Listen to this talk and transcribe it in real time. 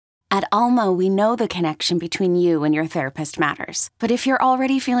At Alma, we know the connection between you and your therapist matters. But if you're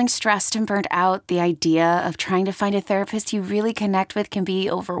already feeling stressed and burnt out, the idea of trying to find a therapist you really connect with can be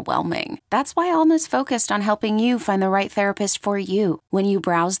overwhelming. That's why Alma's focused on helping you find the right therapist for you. When you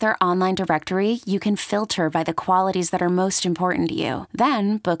browse their online directory, you can filter by the qualities that are most important to you.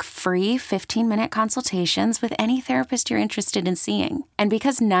 Then book free 15-minute consultations with any therapist you're interested in seeing. And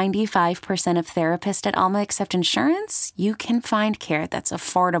because 95% of therapists at Alma accept insurance, you can find care that's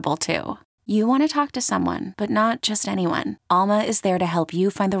affordable too. You want to talk to someone, but not just anyone. Alma is there to help you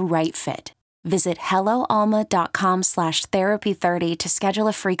find the right fit. Visit helloalma.com/therapy30 to schedule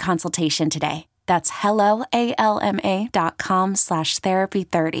a free consultation today. That's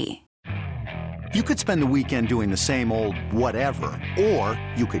helloalma.com/therapy30. You could spend the weekend doing the same old whatever, or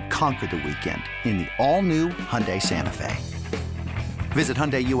you could conquer the weekend in the all-new Hyundai Santa Fe. Visit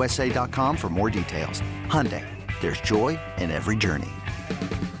HyundaiUSA.com for more details. Hyundai, there's joy in every journey.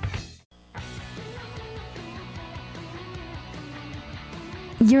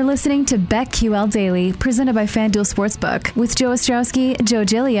 You're listening to BetQL Daily, presented by FanDuel Sportsbook, with Joe Ostrowski, Joe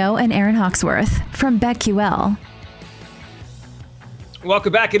Giglio, and Aaron Hawksworth from BetQL.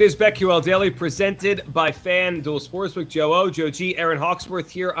 Welcome back. It is BetQL Daily, presented by FanDuel Sportsbook. Joe O, Joe G, Aaron Hawksworth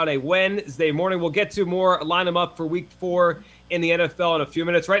here on a Wednesday morning. We'll get to more line them up for Week 4 in the NFL in a few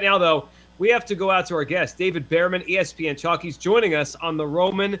minutes. Right now, though, we have to go out to our guest, David Behrman, ESPN Chalkies, joining us on the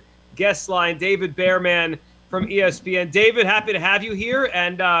Roman guest line. David Behrman from ESPN. David, happy to have you here.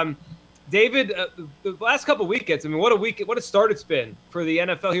 And David, the last couple of weekends, I mean, what a start it's been for the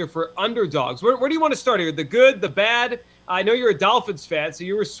NFL here for underdogs. Where do you want to start here? The good, the bad? I know you're a Dolphins fan, so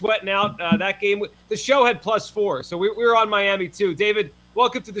you were sweating out that game. The show had +4, so we were on Miami too. David,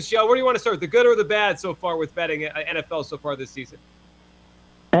 welcome to the show. Where do you want to start? The good or the bad so far with betting NFL so far this season?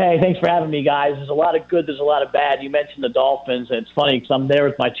 Hey, thanks for having me, guys. There's a lot of good, there's a lot of bad. You mentioned the Dolphins, and it's funny because I'm there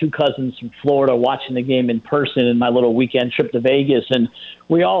with my two cousins from Florida watching the game in person in my little weekend trip to Vegas, and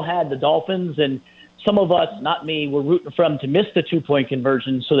we all had the Dolphins, and some of us, not me, were rooting for them to miss the two-point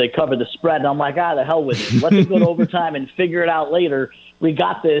conversion so they cover the spread. And I'm like, the hell with it. Let them go to overtime and figure it out later. We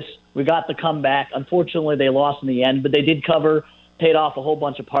got this. We got the comeback. Unfortunately, they lost in the end, but they did cover, paid off a whole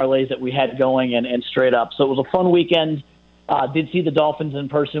bunch of parlays that we had going and straight up. So it was a fun weekend. Did see the Dolphins in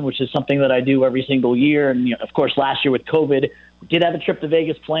person, which is something that I do every single year. And, of course, last year with COVID, we did have a trip to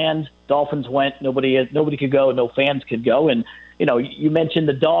Vegas planned. Dolphins went. Nobody could go. No fans could go. And, you mentioned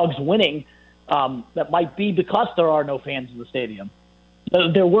the Dogs winning. That might be because there are no fans in the stadium.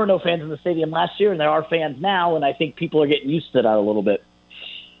 There were no fans in the stadium last year, and there are fans now, and I think people are getting used to that a little bit.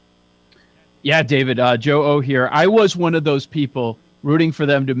 Yeah, David, Joe O here. I was one of those people rooting for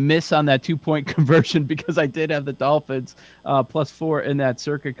them to miss on that two-point conversion because I did have the Dolphins +4 in that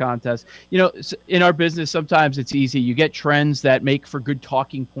circuit contest. In our business, sometimes it's easy. You get trends that make for good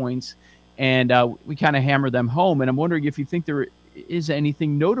talking points, and we kind of hammer them home. And I'm wondering if you think there is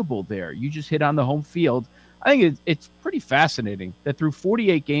anything notable there. You just hit on the home field. I think it's pretty fascinating that through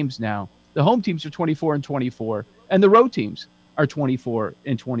 48 games now, the home teams are 24-24, and the road teams are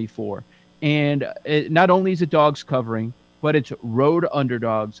 24-24. And not only is it dogs covering, but it's road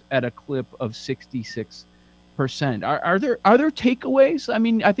underdogs at a clip of 66%. Are there takeaways? I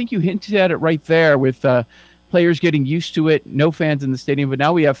mean, I think you hinted at it right there with players getting used to it, no fans in the stadium, but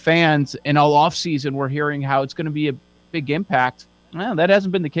now we have fans, and all offseason we're hearing how it's going to be a big impact. Well, that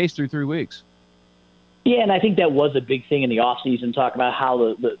hasn't been the case through 3 weeks. Yeah, and I think that was a big thing in the offseason, talking about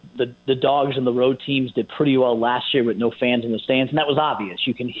how the Dogs and the road teams did pretty well last year with no fans in the stands, and that was obvious.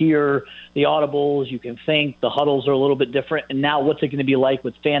 You can hear the audibles, you can think the huddles are a little bit different, and now what's it going to be like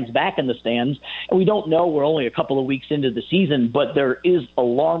with fans back in the stands? And we don't know. We're only a couple of weeks into the season, but there is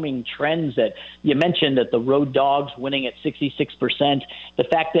alarming trends that you mentioned, that the road Dogs winning at 66%, the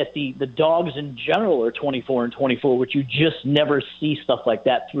fact that the Dogs in general are 24-24, which you just never see stuff like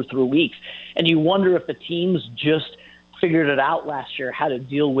that through 3 weeks. And you wonder if the teams just figured it out last year, how to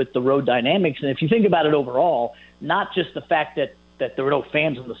deal with the road dynamics. And if you think about it overall, not just the fact that there were no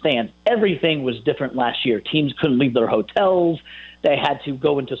fans in the stands, everything was different last year. Teams couldn't leave their hotels. They had to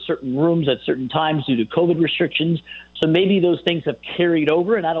go into certain rooms at certain times due to COVID restrictions. So maybe those things have carried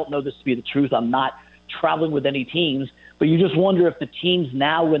over, and I don't know this to be the truth. I'm not traveling with any teams, but you just wonder if the teams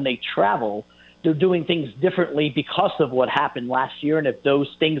now, when they travel, they're doing things differently because of what happened last year, and if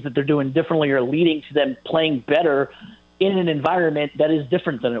those things that they're doing differently are leading to them playing better in an environment that is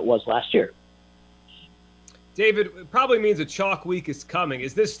different than it was last year. David, it probably means a chalk week is coming.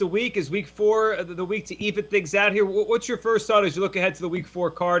 Is this the week? Is Week 4 the week to even things out here? What's your first thought as you look ahead to the Week 4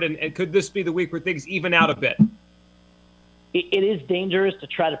 card, and could this be the week where things even out a bit? it is dangerous to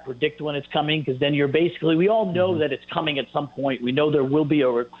try to predict when it's coming, because then we all know that it's coming at some point. We know there will be a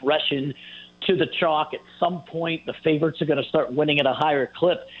regression to the chalk. At some point, the favorites are going to start winning at a higher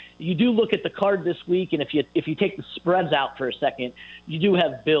clip. You do look at the card this week, and if you take the spreads out for a second, you do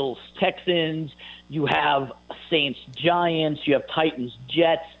have Bills, Texans, you have Saints, Giants, you have Titans,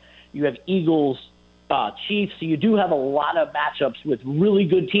 Jets, you have Eagles, Chiefs. So you do have a lot of matchups with really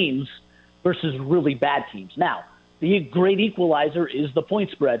good teams versus really bad teams. Now, the great equalizer is the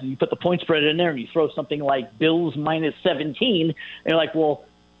point spread. You put the point spread in there and you throw something like Bills minus 17, and you're like, well,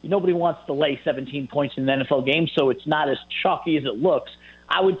 nobody wants to lay 17 points in the NFL game, so it's not as chalky as it looks.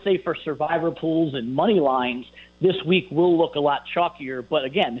 I would say for survivor pools and money lines, this week will look a lot chalkier. But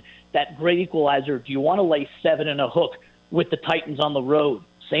again, that great equalizer, do you want to lay 7 and a hook with the Titans on the road?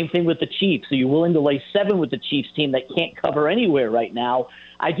 Same thing with the Chiefs. Are you willing to lay 7 with the Chiefs team that can't cover anywhere right now?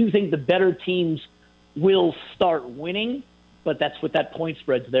 I do think the better teams will start winning, but that's what that point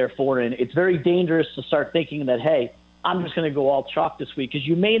spread's there for. And it's very dangerous to start thinking that, hey, I'm just going to go all chalk this week, because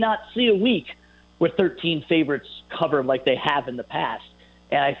you may not see a week where 13 favorites cover like they have in the past.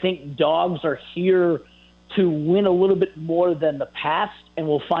 And I think dogs are here to win a little bit more than the past, and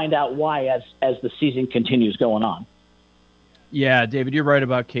we'll find out why as the season continues going on. Yeah, David, you're right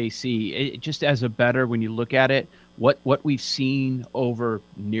about KC. Just as a bettor, when you look at it, what we've seen over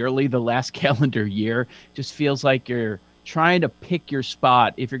nearly the last calendar year just feels like you're trying to pick your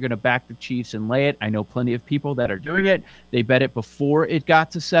spot if you're going to back the Chiefs and lay it. I know plenty of people that are doing it. They bet it before it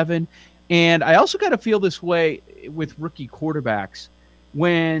got to 7. And I also got to feel this way with rookie quarterbacks.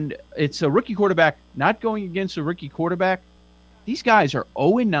 When it's a rookie quarterback not going against a rookie quarterback, these guys are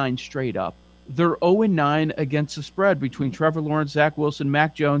 0-9 straight up. They're 0-9 against the spread between Trevor Lawrence, Zach Wilson,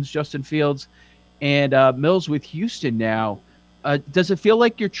 Mac Jones, Justin Fields, and Mills with Houston now. Does it feel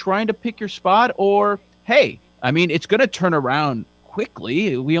like you're trying to pick your spot, or, hey, I mean, it's going to turn around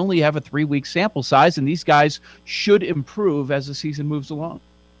quickly. We only have a 3-week sample size, and these guys should improve as the season moves along?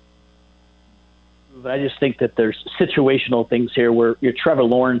 I just think that there's situational things here where you're Trevor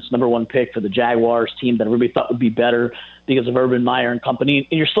Lawrence, number 1 pick for the Jaguars team that everybody thought would be better because of Urban Meyer and company.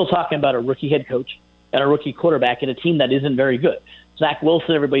 And you're still talking about a rookie head coach and a rookie quarterback and a team that isn't very good. Zach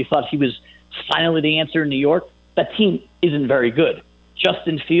Wilson, everybody thought he was finally the answer in New York. That team isn't very good.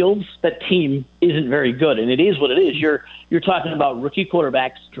 Justin Fields, that team isn't very good. And it is what it is. You're talking about rookie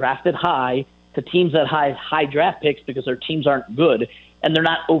quarterbacks drafted high to teams that have high draft picks because their teams aren't good, and they're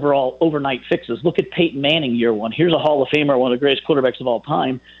not overall overnight fixes. Look at Peyton Manning year 1. Here's a Hall of Famer, one of the greatest quarterbacks of all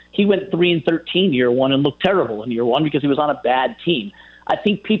time. He went 3-13 year 1 and looked terrible in year 1 because he was on a bad team. I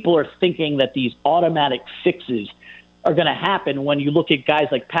think people are thinking that these automatic fixes are going to happen when you look at guys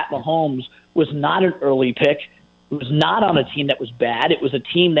like Pat Mahomes was not an early pick. It was not on a team that was bad. It was a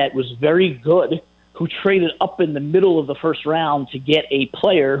team that was very good, who traded up in the middle of the first round to get a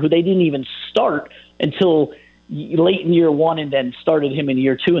player who they didn't even start until late in year 1 and then started him in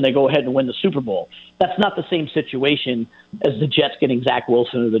year 2, and they go ahead and win the Super Bowl. That's not the same situation as the Jets getting Zach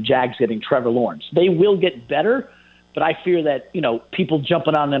Wilson or the Jags getting Trevor Lawrence. They will get better, but I fear that, people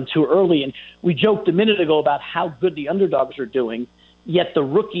jumping on them too early. And we joked a minute ago about how good the underdogs are doing, yet the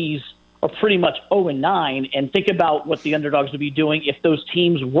rookies are pretty much 0-9. And think about what the underdogs would be doing if those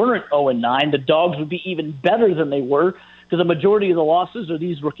teams weren't 0-9. The dogs would be even better than they were, because the majority of the losses are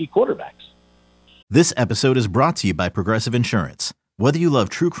these rookie quarterbacks. This episode is brought to you by Progressive Insurance. Whether you love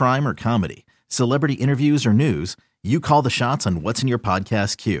true crime or comedy, celebrity interviews or news, you call the shots on what's in your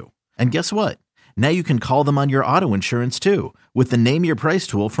podcast queue. And guess what? Now you can call them on your auto insurance too with the Name Your Price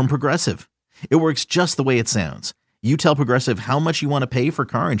tool from Progressive. It works just the way it sounds. You tell Progressive how much you want to pay for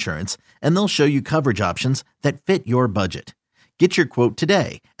car insurance, and they'll show you coverage options that fit your budget. Get your quote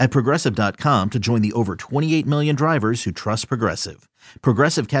today at Progressive.com to join the over 28 million drivers who trust Progressive.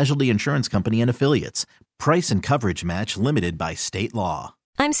 Progressive Casualty Insurance Company and Affiliates. Price and coverage match limited by state law.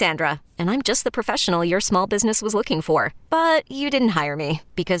 I'm Sandra, and I'm just the professional your small business was looking for. But you didn't hire me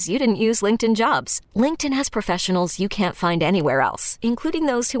because you didn't use LinkedIn Jobs. LinkedIn has professionals you can't find anywhere else, including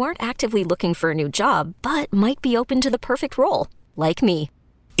those who aren't actively looking for a new job, but might be open to the perfect role, like me.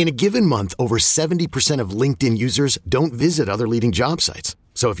 In a given month, over 70% of LinkedIn users don't visit other leading job sites.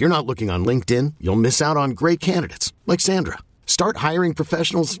 So if you're not looking on LinkedIn, you'll miss out on great candidates like Sandra. Start hiring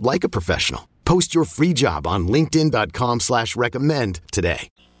professionals like a professional. Post your free job on linkedin.com/recommend today.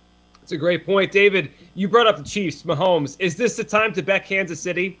 That's a great point. David, you brought up the Chiefs, Mahomes. Is this the time to bet Kansas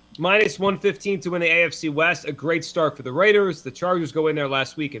City? Minus 115 to win the AFC West. A great start for the Raiders. The Chargers go in there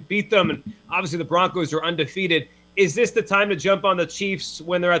last week and beat them. And obviously the Broncos are undefeated. Is this the time to jump on the Chiefs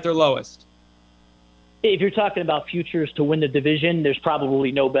when they're at their lowest? if you're talking about futures to win the division, there's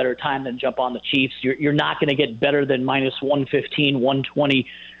probably no better time than jump on the Chiefs. You're not going to get better than minus 115, 120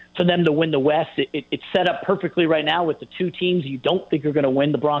 for them to win the West. It's set up perfectly right now with the two teams you don't think are going to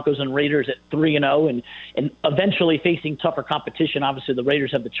win, the Broncos and Raiders at 3-0, and eventually facing tougher competition. Obviously, the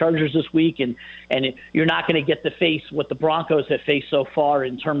Raiders have the Chargers this week, and you're not going to get to face what the Broncos have faced so far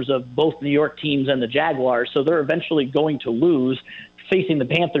in terms of both New York teams and the Jaguars. So they're eventually going to lose facing the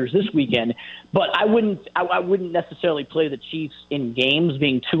Panthers this weekend. But I wouldn't necessarily play the Chiefs in games,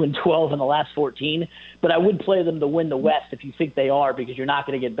 being 2-12 in the last 14. But I would play them to win the West if you think they are, because you're not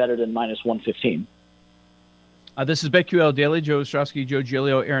going to get better than minus 115. This is BetQL Daily. Joe Ostrowski, Joe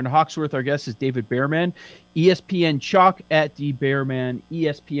Giglio, Aaron Hawksworth. Our guest is David Bearman, ESPN Chalk at DBearman.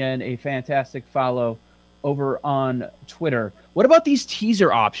 ESPN, a fantastic follow over on Twitter. What about these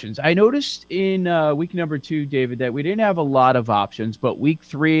teaser options? I noticed in week number 2, David, that we didn't have a lot of options, but week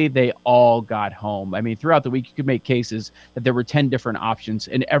 3, they all got home. I mean, throughout the week, you could make cases that there were 10 different options,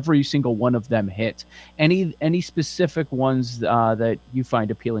 and every single one of them hit. Any specific ones that you find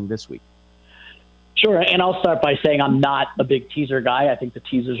appealing this week? Sure, and I'll start by saying I'm not a big teaser guy. I think the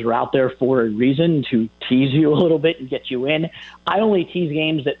teasers are out there for a reason, to tease you a little bit and get you in. I only tease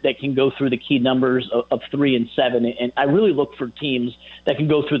games that can go through the key numbers of 3 and 7, and I really look for teams that can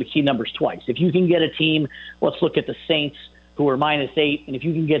go through the key numbers twice. If you can get a team, let's look at the Saints, who are -8, and if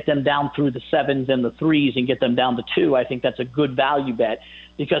you can get them down through the 7s and the 3s and get them down to 2, I think that's a good value bet,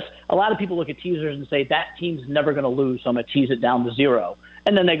 because a lot of people look at teasers and say, that team's never going to lose, so I'm going to tease it down to 0.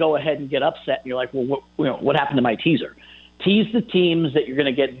 And then they go ahead and get upset, and you're like, well, what happened to my teaser? Tease the teams that you're going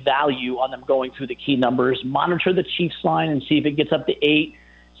to get value on them going through the key numbers. Monitor the Chiefs line and see if it gets up to 8.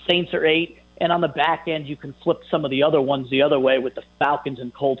 Saints are 8. And on the back end, you can flip some of the other ones the other way, with the Falcons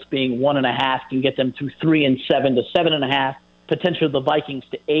and Colts being 1.5, can get them through 3 and 7 to 7.5, potentially the Vikings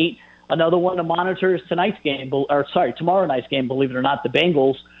to 8. Another one to monitor is tomorrow night's game, believe it or not, the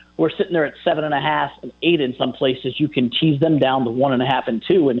Bengals. We're sitting there at 7.5 and 8 in some places. You can tease them down to 1.5 and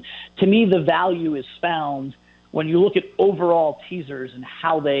 2. And to me, the value is found when you look at overall teasers and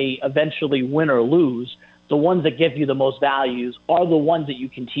how they eventually win or lose. The ones that give you the most values are the ones that you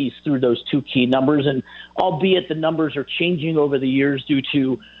can tease through those 2 key numbers. And albeit the numbers are changing over the years due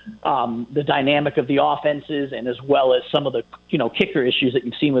to the dynamic of the offenses, and as well as some of the kicker issues that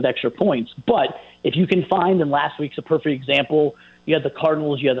you've seen with extra points. But if you can find, and last week's a perfect example, you had the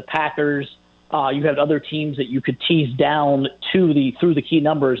Cardinals, you had the Packers, you had other teams that you could tease down through the key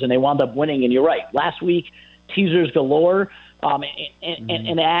numbers, and they wound up winning. And you're right, last week, teasers galore.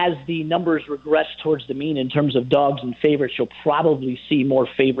 And as the numbers regress towards the mean in terms of dogs and favorites, you'll probably see more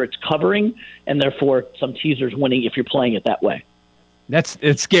favorites covering, and therefore some teasers winning if you're playing it that way.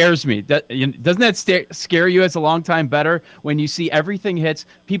 It scares me. Doesn't that scare you as a longtime bettor when you see everything hits?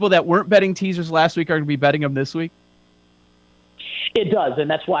 People that weren't betting teasers last week are going to be betting them this week? It does, and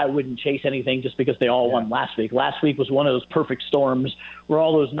that's why I wouldn't chase anything just because they all won last week. Last week was one of those perfect storms where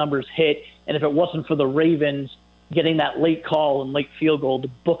all those numbers hit, and if it wasn't for the Ravens getting that late call and late field goal, the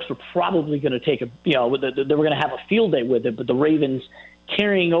books were probably going to take they were going to have a field day with it, but the Ravens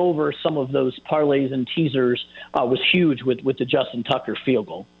carrying over some of those parlays and teasers was huge with the Justin Tucker field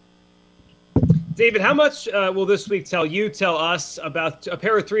goal. David, how much will this week tell us about a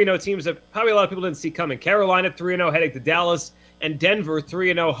pair of 3-0 teams that probably a lot of people didn't see coming? Carolina 3-0 heading to Dallas, and Denver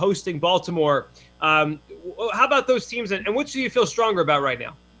 3-0 hosting Baltimore. How about those teams, and which do you feel stronger about right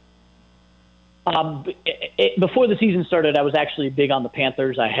now? Before the season started, I was actually big on the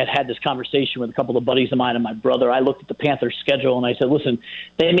Panthers. I had this conversation with a couple of buddies of mine and my brother. I looked at the Panthers' schedule, and I said, listen,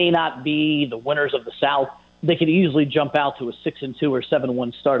 they may not be the winners of the South. They could easily jump out to a 6-2 or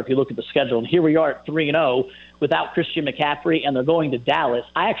 7-1 start if you look at the schedule. And here we are at 3-0 without Christian McCaffrey, and they're going to Dallas.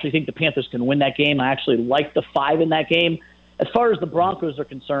 I actually think the Panthers can win that game. I actually like the 5 in that game. As far as the Broncos are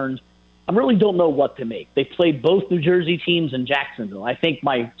concerned, I really don't know what to make. They played both New Jersey teams in Jacksonville. I think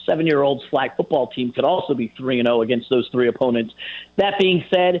my 7-year-old's flag football team could also be 3-0 against those 3 opponents. That being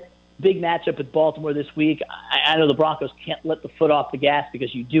said, big matchup with Baltimore this week. I know the Broncos can't let the foot off the gas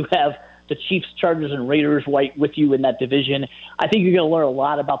because you do have the Chiefs, Chargers, and Raiders right with you in that division. I think you're going to learn a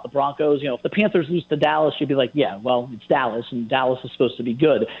lot about the Broncos. If the Panthers lose to Dallas, you'd be like, yeah, well, it's Dallas, and Dallas is supposed to be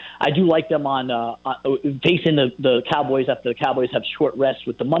good. I do like them on facing the Cowboys after the Cowboys have short rest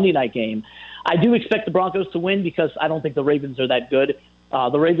with the Monday night game. I do expect the Broncos to win because I don't think the Ravens are that good.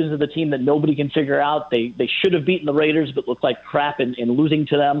 The Ravens are the team that nobody can figure out. They should have beaten the Raiders but looked like crap in losing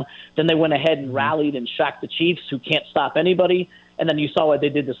to them. Then they went ahead and rallied and shocked the Chiefs, who can't stop anybody. And then you saw what they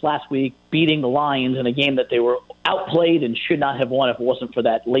did this last week, beating the Lions in a game that they were outplayed and should not have won if it wasn't for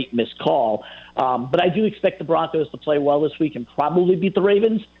that late missed call. But I do expect the Broncos to play well this week and probably beat the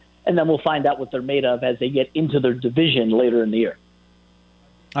Ravens. and then we'll find out what they're made of as they get into their division later in the year.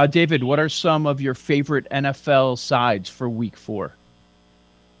 David, what are some of your favorite NFL sides for Week 4?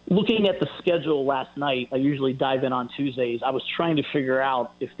 Looking at the schedule last night, I usually dive in on Tuesdays. I was trying to figure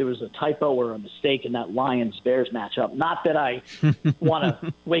out if there was a typo or a mistake in that Lions-Bears matchup. Not that I want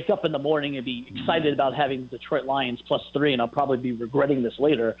to wake up in the morning and be excited about having Detroit Lions +3, and I'll probably be regretting this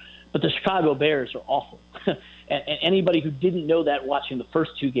later, but the Chicago Bears are awful. And anybody who didn't know that watching the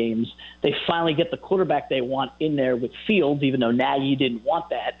first 2 games, they finally get the quarterback they want in there with Fields, even though Nagy didn't want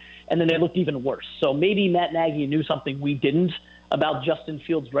that, and then they looked even worse. So maybe Matt Nagy knew something we didn't about Justin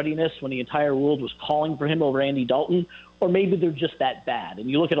Fields' readiness when the entire world was calling for him over Andy Dalton, or maybe they're just that bad. And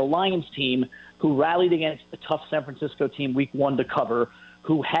you look at a Lions team who rallied against a tough San Francisco team Week 1 to cover,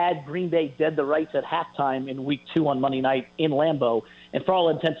 who had Green Bay dead to rights at halftime in Week 2 on Monday night in Lambeau, and for all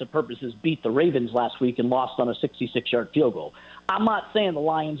intents and purposes beat the Ravens last week and lost on a 66-yard field goal. I'm not saying the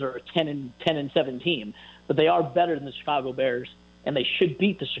Lions are a 10-7 team, but they are better than the Chicago Bears, and they should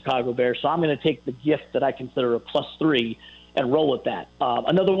beat the Chicago Bears. So I'm going to take the gift that I consider a +3 and roll with that.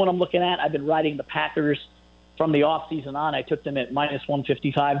 Another one I'm looking at, I've been riding the Packers from the offseason on. I took them at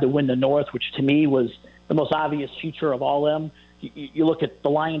 -155 to win the North, which to me was the most obvious future of all of them. You look at the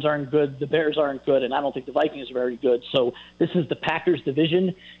Lions aren't good, the Bears aren't good, and I don't think the Vikings are very good. So this is the Packers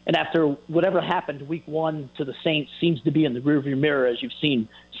division, and after whatever happened Week 1 to the Saints seems to be in the rearview mirror, as you've seen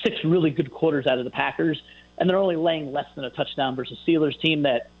 6 really good quarters out of the Packers, and they're only laying less than a touchdown versus Steelers team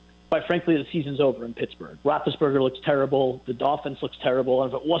that, quite frankly, the season's over in Pittsburgh. Roethlisberger looks terrible. The offense looks terrible.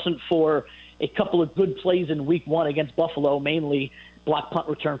 And if it wasn't for a couple of good plays in Week 1 against Buffalo, mainly block punt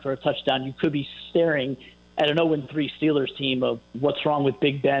return for a touchdown, you could be staring at an 0-3 Steelers team of what's wrong with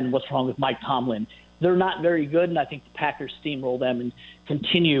Big Ben, what's wrong with Mike Tomlin. They're not very good, and I think the Packers steamroll them and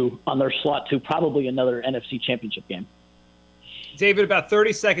continue on their slot to probably another NFC Championship game. David, about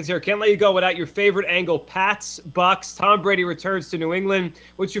 30 seconds here. Can't let you go without your favorite angle. Pats, Bucks, Tom Brady returns to New England.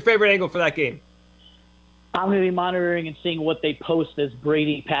 What's your favorite angle for that game? I'm going to be monitoring and seeing what they post as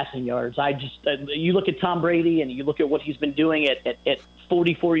Brady passing yards. You look at Tom Brady and you look at what he's been doing at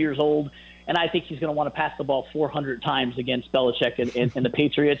 44 years old, and I think he's going to want to pass the ball 400 times against Belichick and the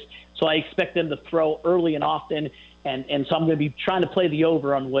Patriots. So I expect them to throw early and often, and so I'm going to be trying to play the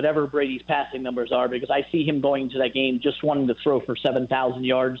over on whatever Brady's passing numbers are, because I see him going into that game just wanting to throw for 7,000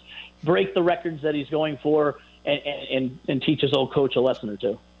 yards, break the records that he's going for, and teach his old coach a lesson or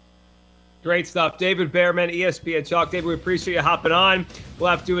two. Great stuff. David Behrman, ESPN Chalk. David, we appreciate you hopping on.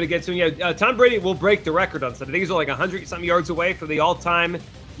 We'll have to do it again soon. Yeah, Tom Brady will break the record on Sunday. I think he's like 100-something yards away from the all-time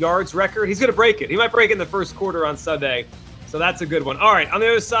yards record. He's going to break it. He might break it in the first quarter on Sunday. So that's a good one. All right, on the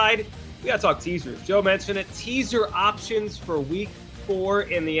other side, we got to talk teasers. Joe mentioned it. Teaser options for Week 4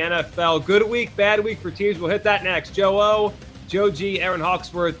 in the NFL. Good week, bad week for teasers. We'll hit that next. Joe O, Joe G, Aaron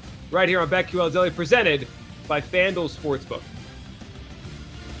Hawksworth, right here on BetQL Daily, presented by FanDuel Sportsbook.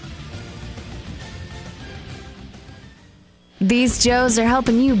 These Joes are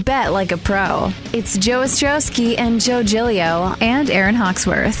helping you bet like a pro. It's Joe Ostrowski and Joe Giglio and Aaron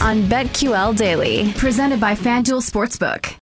Hawksworth on BetQL Daily, presented by FanDuel Sportsbook.